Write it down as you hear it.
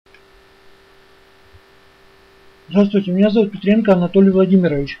Здравствуйте, меня зовут Петренко Анатолий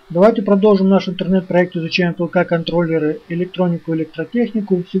Владимирович. Давайте продолжим наш интернет-проект «Изучаем ПЛК-контроллеры, электронику и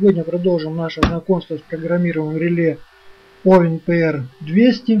электротехнику». Сегодня продолжим наше знакомство с программированием реле Овен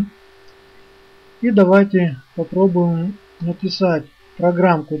ПР200. И давайте попробуем написать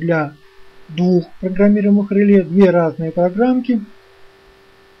программку для двух программируемых реле, две разные программки.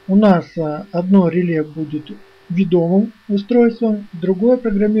 У нас одно реле будет ведомым устройством, другое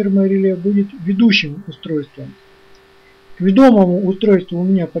программируемое реле будет ведущим устройством. К ведомому устройству у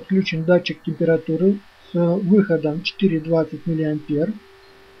меня подключен датчик температуры с выходом 4,20 мА.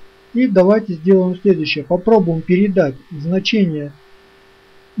 И давайте сделаем следующее. Попробуем передать значение,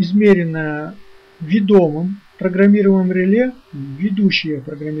 измеренное ведомым программируемым реле, в ведущее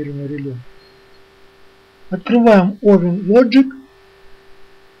программируемое реле. Открываем Овен Logic,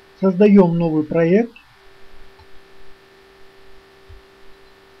 создаем новый проект.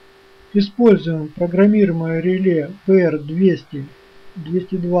 Используем программируемое реле ПР200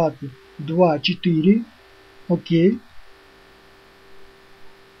 220 2.4. Окей.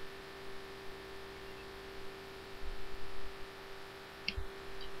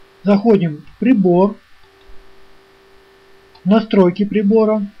 Заходим в прибор, настройки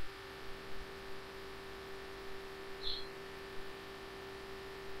прибора.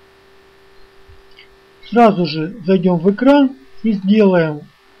 Сразу же зайдем в экран и сделаем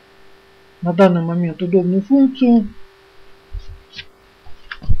на данный момент удобную функцию.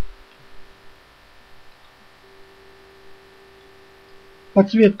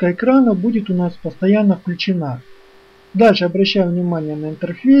 Подсветка экрана будет у нас постоянно включена. Дальше обращаем внимание на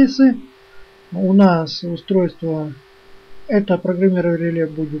интерфейсы. У нас устройство, это программируемое реле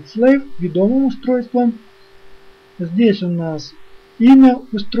будет slave, ведомым устройством. Здесь у нас имя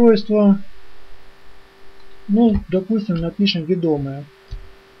устройства. Ну, допустим, напишем ведомое.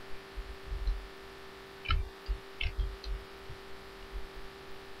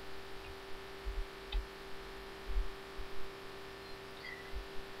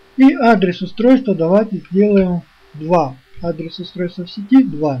 И адрес устройства давайте сделаем 2. Адрес устройства в сети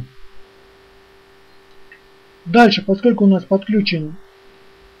 2. Дальше, поскольку у нас подключен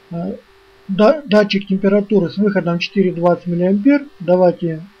датчик температуры с выходом 4,20 мА,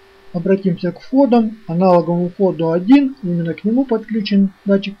 давайте обратимся к входам. Аналоговому входу 1, именно к нему подключен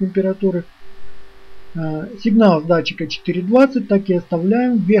датчик температуры. Сигнал с датчика 4,20 так и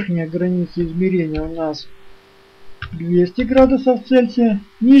оставляем. Верхняя граница измерения у нас 200 градусов Цельсия,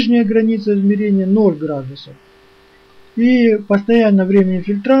 нижняя граница измерения 0 градусов. И постоянное время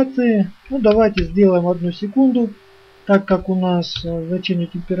инфильтрации, ну давайте сделаем 1 секунду, так как у нас значения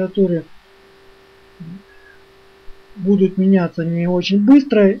температуры будут меняться не очень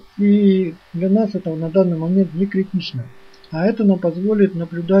быстро, и для нас это на данный момент не критично. А это нам позволит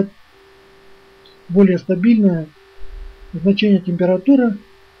наблюдать более стабильное значение температуры.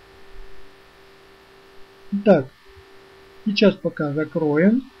 Итак, сейчас пока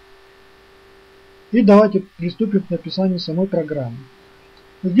закроем. И давайте приступим к написанию самой программы.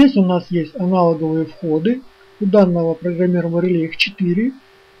 Здесь у нас есть аналоговые входы. У данного программируемого реле их 4.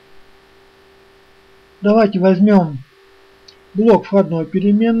 Давайте возьмем блок входной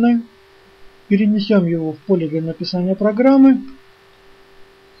переменной. Перенесем его в поле для написания программы.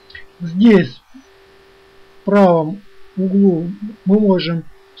 Здесь в правом углу мы можем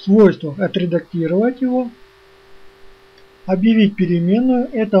в свойствах отредактировать его. Объявить переменную.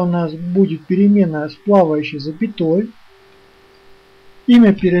 Это у нас будет переменная с плавающей запятой.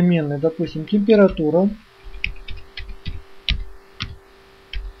 Имя переменной, допустим, температура.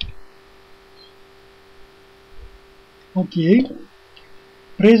 Окей.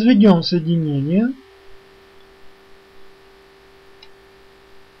 Произведем соединение.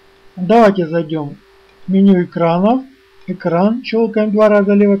 Давайте зайдем в меню экранов. Экран. Щелкаем 2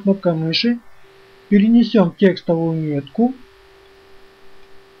 раза левой кнопкой мыши. Перенесем текстовую метку.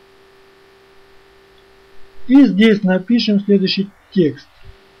 И здесь напишем следующий текст.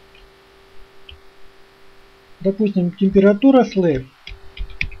 Допустим, температура slave.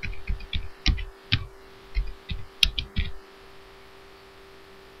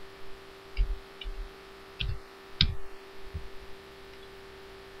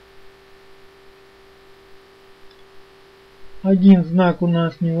 Один знак у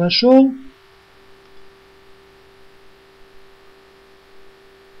нас не вошел.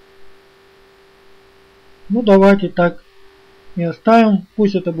 Ну, давайте так и оставим.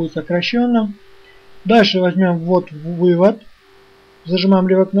 Пусть это будет сокращенно. Дальше возьмем ввод в вывод. Зажимаем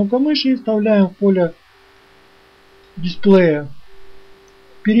левой кнопкой мыши и вставляем в поле дисплея.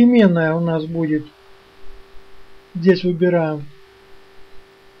 Переменная у нас будет. Здесь выбираем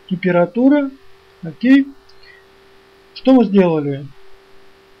температура. Окей. Что мы сделали?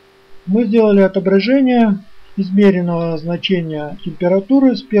 Мы сделали отображение измеренного значения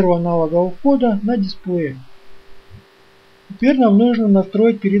температуры с первого аналогового входа на дисплее. Теперь нам нужно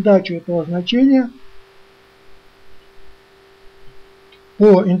настроить передачу этого значения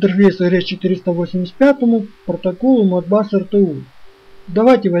по интерфейсу RS485 протоколу Modbus RTU.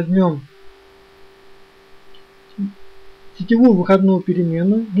 Давайте возьмем сетевую выходную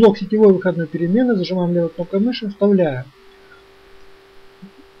переменную, блок сетевой выходной переменной, зажимаем левой кнопкой мыши, вставляем.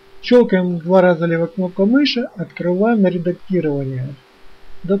 Щелкаем 2 раза левой кнопкой мыши, открываем на редактирование.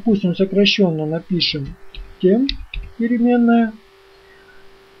 Допустим, сокращенно напишем тем переменная.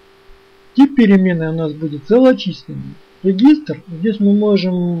 Тип переменной у нас будет целочисленный. Регистр, здесь мы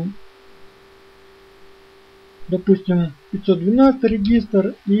можем, допустим, 512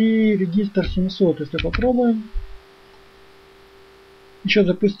 регистр и регистр 700, если попробуем. Еще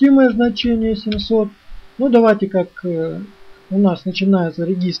допустимое значение 700. Ну давайте, как у нас начинаются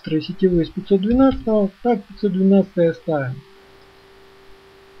регистры сетевые с 512, так 512 оставим.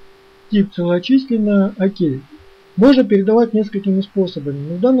 Тип целочисленно, окей. Можно передавать несколькими способами,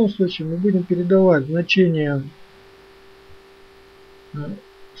 но в данном случае мы будем передавать значение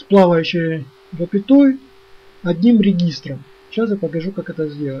с плавающей запятой одним регистром. Сейчас я покажу, как это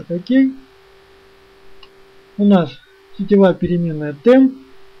сделать. Окей. У нас сетевая переменная temp.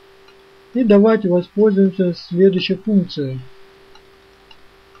 И давайте воспользуемся следующей функцией.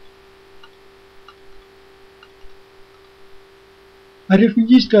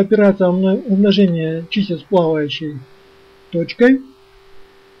 Арифметическая операция умножения чисел с плавающей точкой.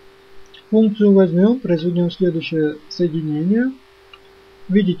 Функцию возьмем, произведем следующее соединение.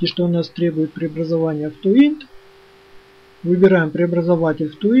 Видите, что у нас требует преобразования в toInt. Выбираем преобразователь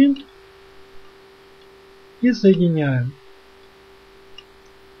в toInt и соединяем.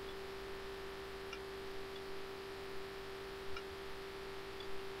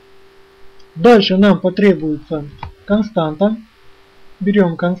 Дальше нам потребуется константа.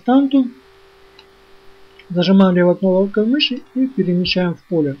 Берем константу, зажимаем левой кнопкой мыши и перемещаем в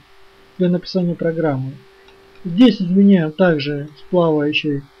поле для написания программы. Здесь изменяем также с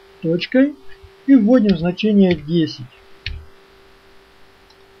плавающей точкой и вводим значение 10.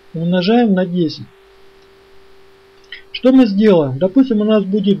 Умножаем на 10. Что мы сделаем? Допустим, у нас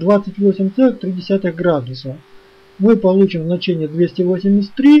будет 28,3 градуса. Мы получим значение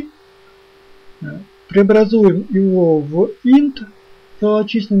 283. Преобразуем его в int,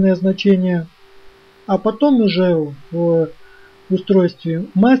 целочисленное значение, а потом уже в устройстве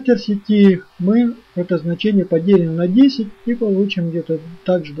мастер сети мы это значение поделим на 10 и получим где-то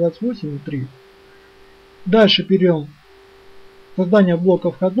также 28,3. Дальше берем создание блока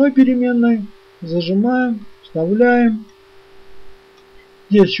входной переменной, зажимаем, вставляем.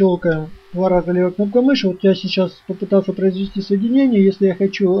 Здесь щелкаем 2 раза левой кнопкой мыши. Вот я сейчас попытался произвести соединение. Если я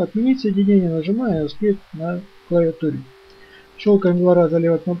хочу отменить соединение, нажимаю Escape на клавиатуре. Щелкаем 2 раза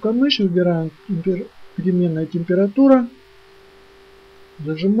левой кнопкой мыши, выбираем переменная температура,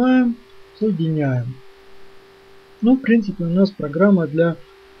 зажимаем, соединяем. Ну, в принципе, у нас программа для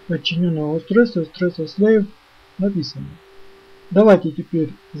подчиненного устройства Slave написана. Давайте теперь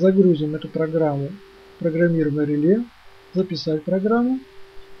загрузим эту программу в программируемое реле. Записать программу.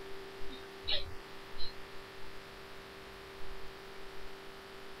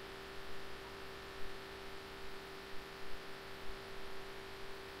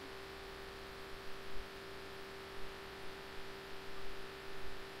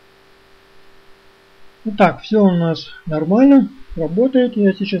 Итак, все у нас нормально, работает.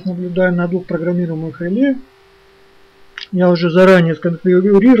 Я сейчас наблюдаю на двух программируемых реле. Я уже заранее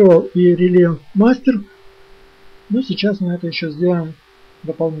сконфигурировал и реле мастер. Но сейчас мы это еще сделаем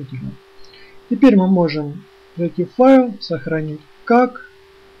дополнительно. Теперь мы можем зайти в файл, сохранить как.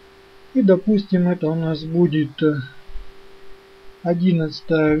 И допустим, это у нас будет 11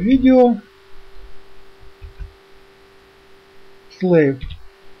 видео. Slave.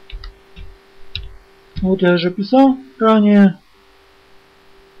 Вот я уже писал ранее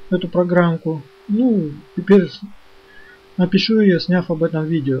эту программку. Ну, теперь напишу ее, сняв об этом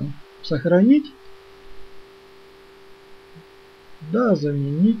видео. Сохранить. Да,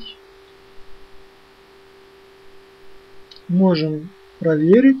 заменить. Можем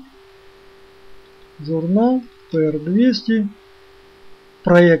проверить. Журнал ПР200.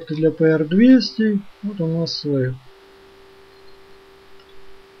 Проекты для ПР200. Вот у нас Slave.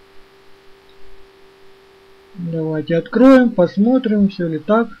 Давайте откроем, посмотрим, все ли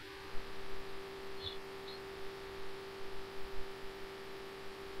так.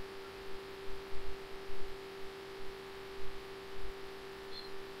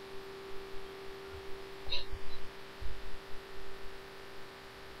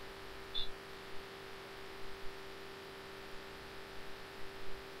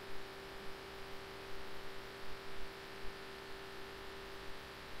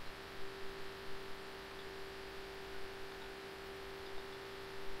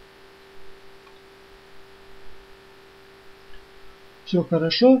 Все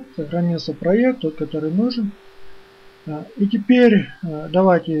хорошо, сохранился проект, тот, который нужен. И теперь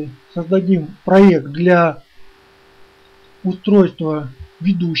давайте создадим проект для устройства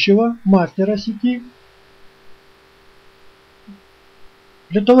ведущего, мастера сети.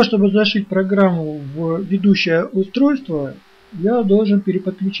 Для того, чтобы зашить программу в ведущее устройство, я должен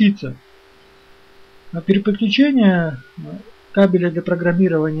переподключиться. А переподключение кабеля для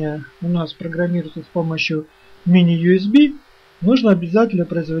программирования у нас программируется с помощью мини-USB. Нужно обязательно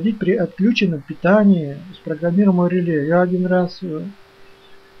производить при отключенном питании с программируемого реле. Я один раз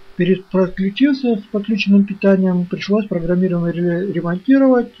подключился с подключенным питанием, пришлось программируемое реле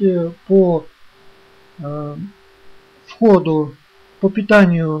ремонтировать. По входу, по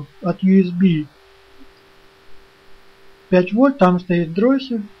питанию от USB 5 вольт, там стоит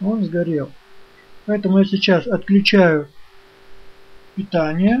дроссель, он сгорел. Поэтому я сейчас отключаю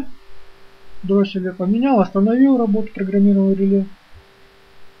питание. Дросселя поменял, остановил работу программируемого реле.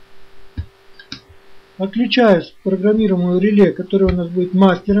 Отключаю программируемое реле, которое у нас будет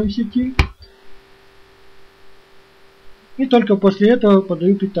мастером сети. И только после этого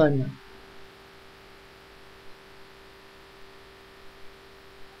подаю питание.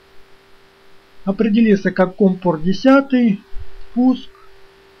 Определился как порт 10, пуск.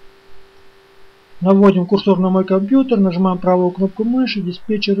 Наводим курсор на мой компьютер, нажимаем правую кнопку мыши,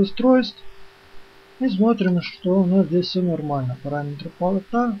 диспетчер устройств. И смотрим, что у нас здесь все нормально. Параметры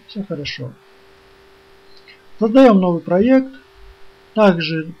порта, все хорошо. Создаем новый проект.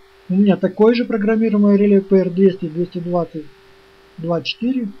 Также у меня такой же программируемое реле ПР200, 220,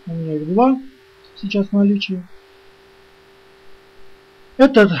 24. У меня их два сейчас в наличии.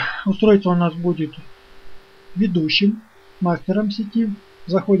 Это устройство у нас будет ведущим, мастером сети.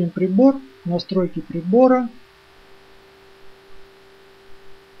 Заходим в прибор, настройки прибора.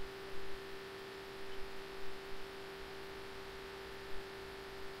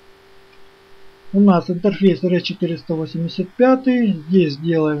 У нас интерфейс RS485, здесь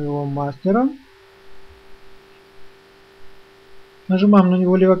делаем его мастером. Нажимаем на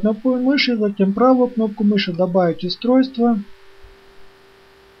него левой кнопкой мыши, затем правую кнопку мыши, добавить устройство.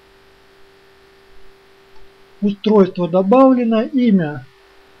 Устройство добавлено, имя.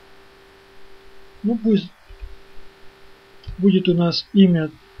 Ну пусть будет у нас имя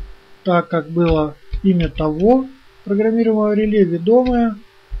так, как было имя того программируемого реле, ведомое.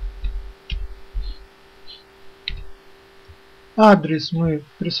 Адрес мы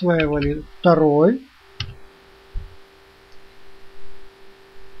присваивали второй.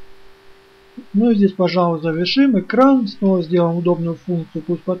 Ну и здесь, пожалуй, завершим экран. Снова сделаем удобную функцию.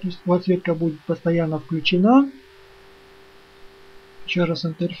 Пусть подсветка будет постоянно включена. Еще раз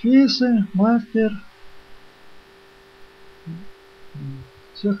интерфейсы, мастер.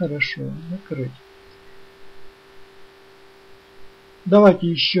 Все хорошо. Закрыть. Давайте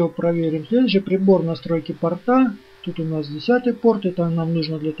еще проверим следующий прибор настройки порта. Тут у нас 10 порт. Это нам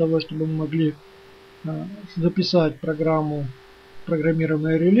нужно для того, чтобы мы могли записать программу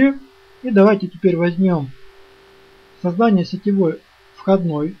программируемое реле. И давайте теперь возьмем создание сетевой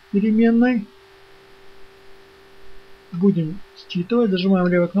входной переменной. Будем считывать. Зажимаем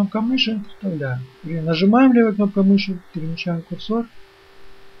левой кнопкой мыши. Вставляем. Нажимаем левой кнопкой мыши. Перемещаем курсор.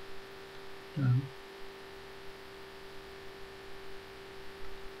 Так.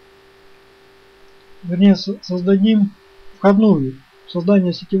 Вернее, создадим входную.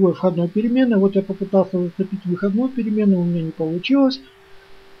 Создание сетевой входной переменной. Вот я попытался зацепить выходную переменную, у меня не получилось.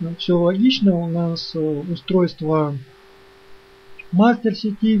 Но все логично. У нас устройство мастер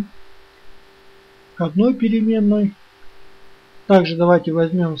сети, входной переменной. Также давайте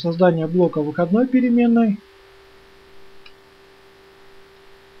возьмем создание блока выходной переменной.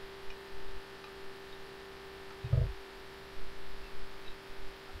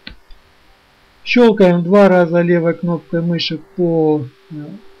 Щелкаем два раза левой кнопкой мыши по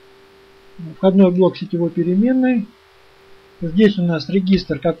входной блок сетевой переменной. Здесь у нас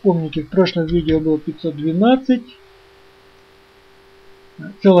регистр, как помните, в прошлом видео был 512.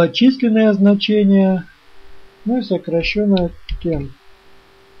 Целочисленное значение. Ну и сокращенная темп.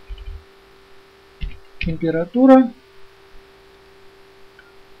 Температура.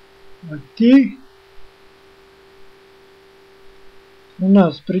 Окей. У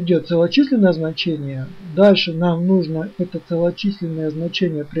нас придет целочисленное значение. Дальше нам нужно это целочисленное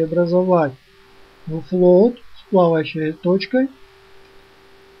значение преобразовать в float с плавающей точкой.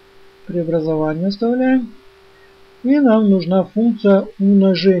 Преобразование оставляем. И нам нужна функция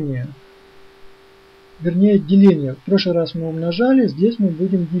умножения. Вернее, деления. В прошлый раз мы умножали, здесь мы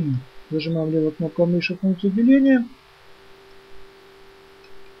будем делить. Нажимаем левой кнопкой мыши функцию деления.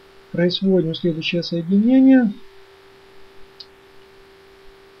 Производим следующее соединение.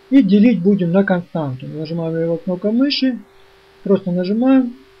 И делить будем на константу. Нажимаем левой кнопкой мыши, просто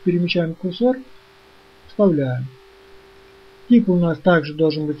нажимаем, перемещаем курсор, вставляем. Тип у нас также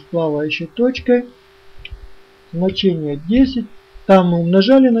должен быть с плавающей точкой. Значение 10. Там мы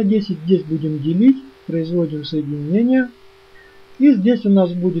умножали на 10, здесь будем делить, производим соединение. И здесь у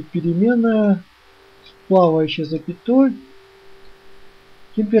нас будет переменная с плавающей запятой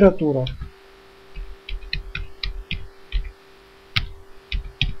температура.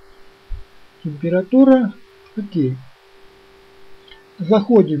 Температура. Окей.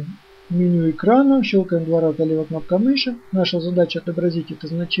 Заходим в меню экрана, щелкаем 2 раза левой кнопкой мыши. Наша задача отобразить это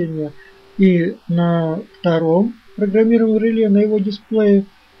значение и на втором программируемом реле, на его дисплее.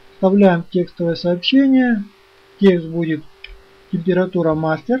 Вставляем текстовое сообщение. Текст будет температура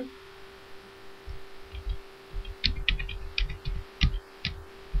мастер.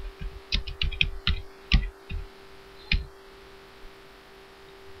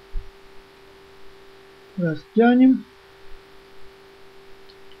 Растянем.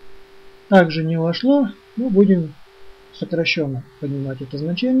 Также не вошло, но будем сокращенно поднимать это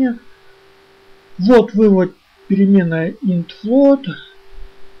значение. Вот вывод переменная int_float.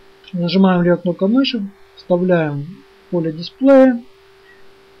 Нажимаем левой кнопкой мыши, вставляем поле дисплея,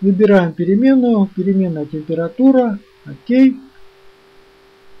 выбираем переменную, переменная температура, ОК.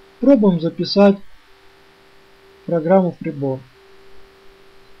 Пробуем записать программу в прибор.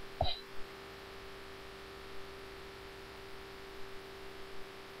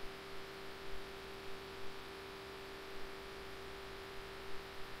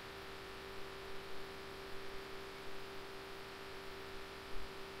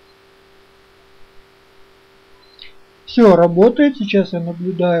 Все работает. Сейчас я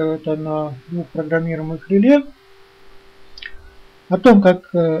наблюдаю это на двух программируемых реле. О том, как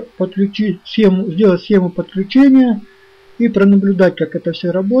подключить схему, сделать схему подключения и пронаблюдать, как это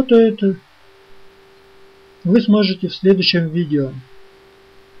все работает, вы сможете в следующем видео.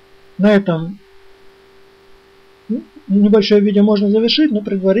 На этом небольшое видео можно завершить, но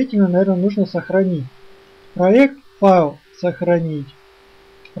предварительно, наверное, нужно сохранить проект, файл сохранить,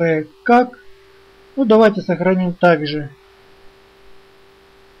 проект как. Ну, давайте сохраним также.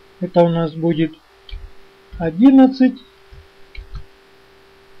 Это у нас будет 11.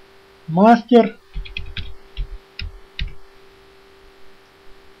 Мастер.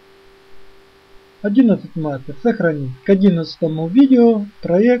 Мастер. Сохранить. К 11 видео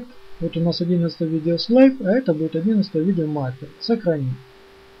проект. Вот у нас 11 видео слайд, а это будет 11 видео мастер. Сохранить.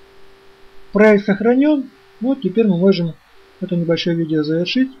 Проект сохранен. Вот теперь мы можем это небольшое видео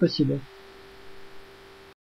завершить. Спасибо.